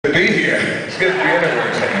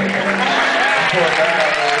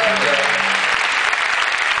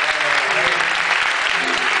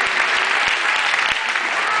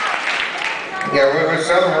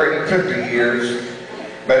celebrating 50 years,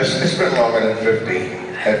 but it's been longer than 50.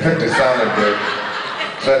 And 50 sounded good,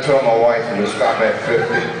 so I told my wife to stop at 50.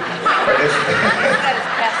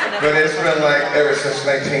 But it's been like ever since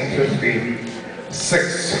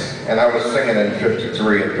 1956, and I was singing in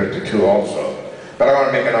 53 and 52 also. But I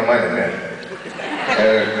wasn't making no money then.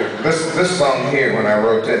 This song here, when I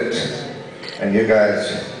wrote it, and you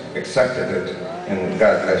guys accepted it, and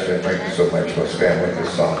God bless you and thank you so much for staying with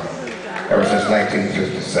this song ever since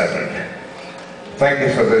 1957. Thank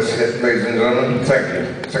you for this hit, ladies and gentlemen. Thank you.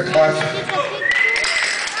 6 months.